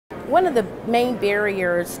One of the main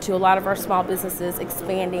barriers to a lot of our small businesses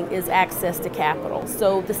expanding is access to capital.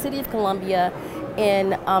 So the City of Columbia,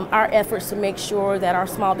 in our efforts to make sure that our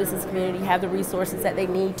small business community have the resources that they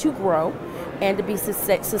need to grow and to be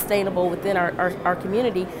sustainable within our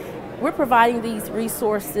community, we're providing these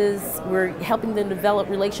resources. We're helping them develop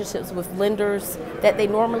relationships with lenders that they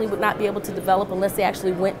normally would not be able to develop unless they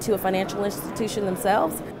actually went to a financial institution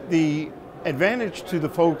themselves. The advantage to the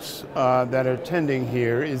folks that are attending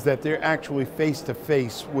here is that they're actually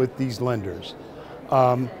face-to-face with these lenders.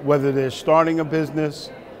 Whether they're starting a business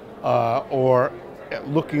or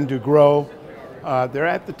looking to grow, they're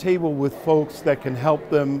at the table with folks that can help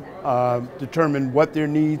them determine what their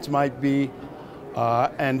needs might be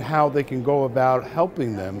and how they can go about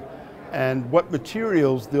helping them and what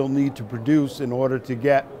materials they'll need to produce in order to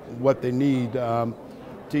get what they need to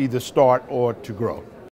either start or to grow.